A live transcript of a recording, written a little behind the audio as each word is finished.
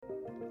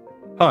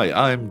Hi,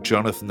 I'm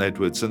Jonathan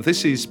Edwards, and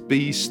this is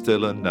Be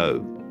Still and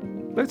Know.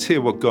 Let's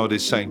hear what God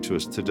is saying to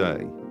us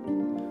today.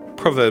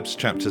 Proverbs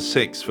chapter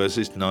 6,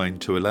 verses 9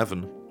 to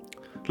 11.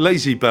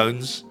 Lazy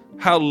bones,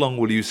 how long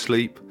will you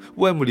sleep?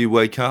 When will you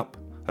wake up?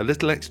 A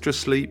little extra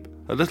sleep,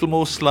 a little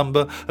more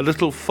slumber, a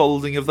little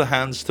folding of the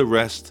hands to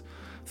rest.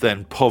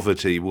 Then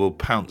poverty will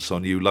pounce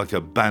on you like a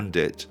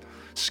bandit.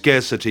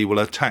 Scarcity will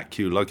attack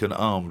you like an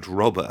armed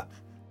robber.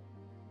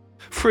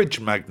 Fridge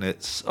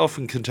magnets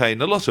often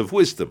contain a lot of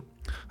wisdom,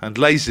 and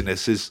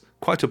laziness is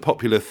quite a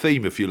popular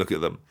theme if you look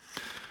at them.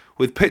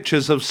 With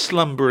pictures of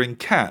slumbering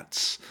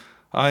cats,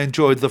 I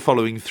enjoyed the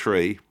following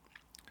three.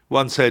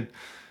 One said,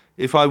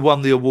 if I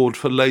won the award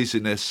for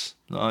laziness,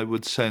 I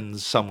would send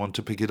someone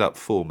to pick it up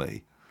for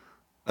me.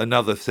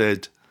 Another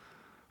said,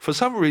 for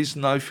some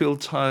reason I feel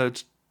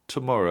tired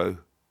tomorrow.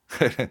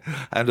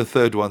 And a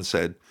third one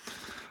said,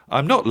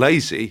 I'm not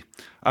lazy,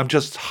 I'm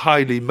just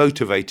highly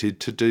motivated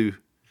to do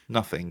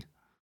nothing.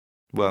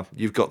 Well,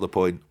 you've got the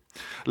point.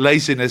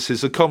 Laziness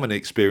is a common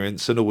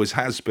experience and always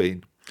has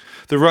been.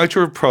 The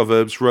writer of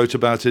Proverbs wrote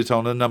about it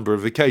on a number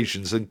of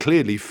occasions and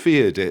clearly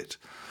feared it.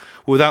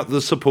 Without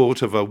the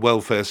support of a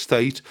welfare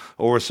state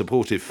or a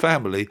supportive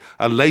family,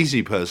 a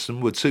lazy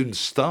person would soon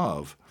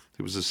starve.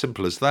 It was as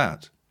simple as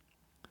that.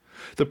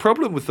 The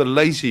problem with the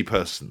lazy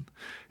person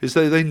is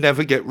that they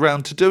never get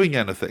round to doing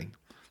anything.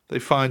 They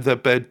find their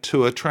bed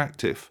too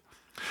attractive.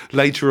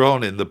 Later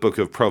on in the book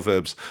of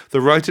Proverbs,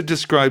 the writer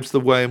describes the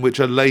way in which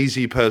a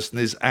lazy person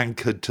is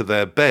anchored to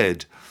their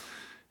bed.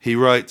 He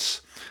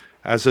writes,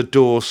 as a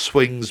door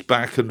swings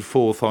back and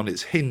forth on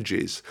its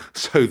hinges,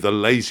 so the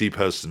lazy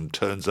person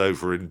turns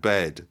over in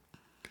bed.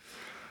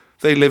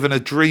 They live in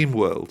a dream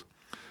world,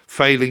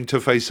 failing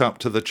to face up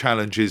to the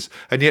challenges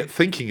and yet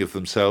thinking of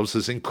themselves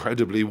as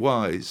incredibly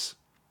wise.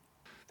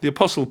 The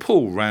Apostle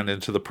Paul ran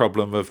into the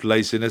problem of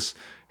laziness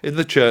in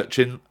the church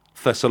in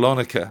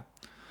Thessalonica.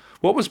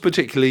 What was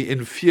particularly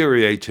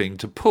infuriating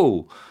to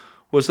Paul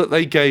was that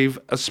they gave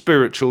a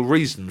spiritual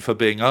reason for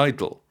being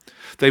idle.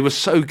 They were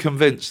so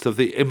convinced of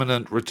the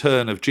imminent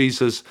return of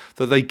Jesus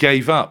that they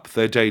gave up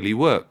their daily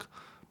work.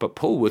 But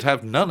Paul would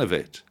have none of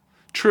it.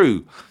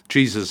 True,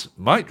 Jesus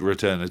might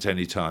return at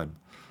any time,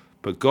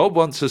 but God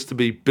wants us to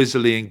be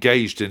busily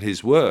engaged in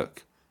his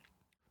work.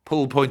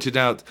 Paul pointed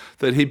out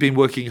that he'd been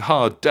working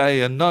hard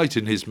day and night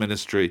in his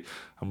ministry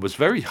and was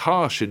very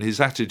harsh in his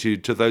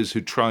attitude to those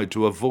who tried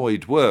to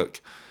avoid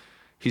work.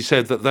 He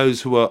said that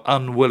those who are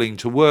unwilling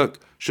to work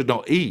should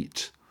not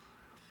eat.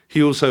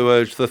 He also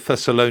urged the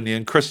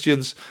Thessalonian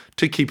Christians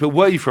to keep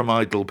away from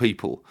idle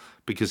people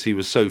because he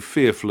was so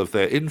fearful of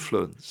their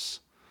influence.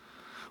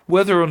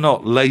 Whether or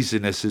not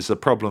laziness is a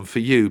problem for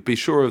you, be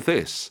sure of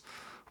this.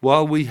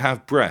 While we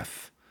have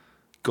breath,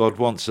 God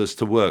wants us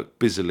to work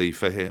busily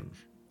for him.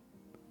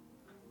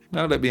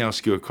 Now let me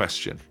ask you a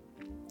question.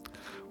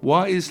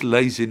 Why is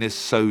laziness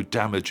so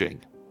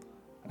damaging?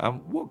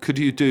 And what could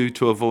you do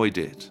to avoid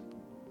it?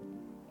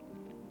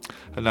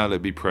 And now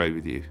let me pray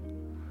with you.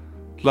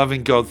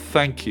 Loving God,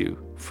 thank you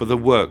for the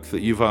work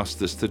that you've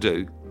asked us to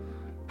do.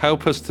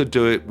 Help us to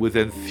do it with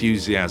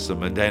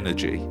enthusiasm and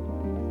energy.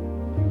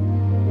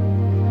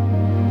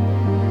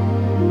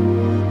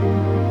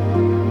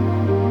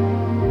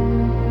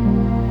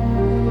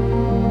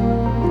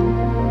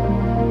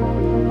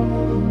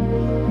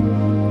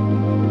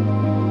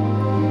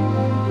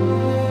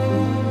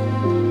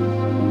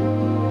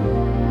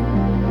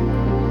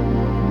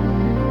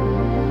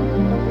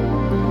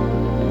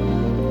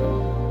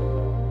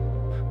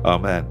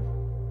 Amen.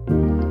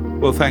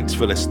 Well, thanks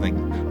for listening.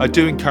 I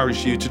do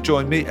encourage you to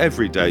join me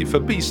every day for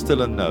Be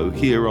Still and Know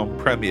here on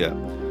Premier.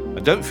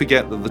 And don't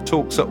forget that the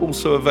talks are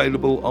also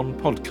available on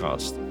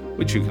podcast,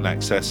 which you can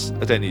access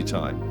at any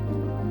time.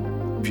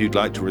 If you'd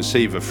like to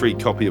receive a free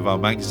copy of our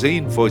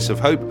magazine, Voice of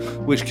Hope,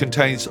 which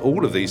contains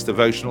all of these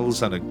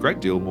devotionals and a great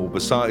deal more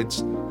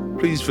besides,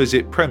 please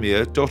visit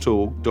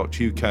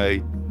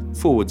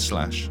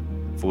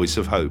premier.org.uk/Voice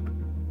of Hope.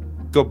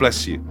 God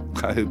bless you.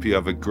 I hope you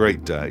have a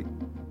great day.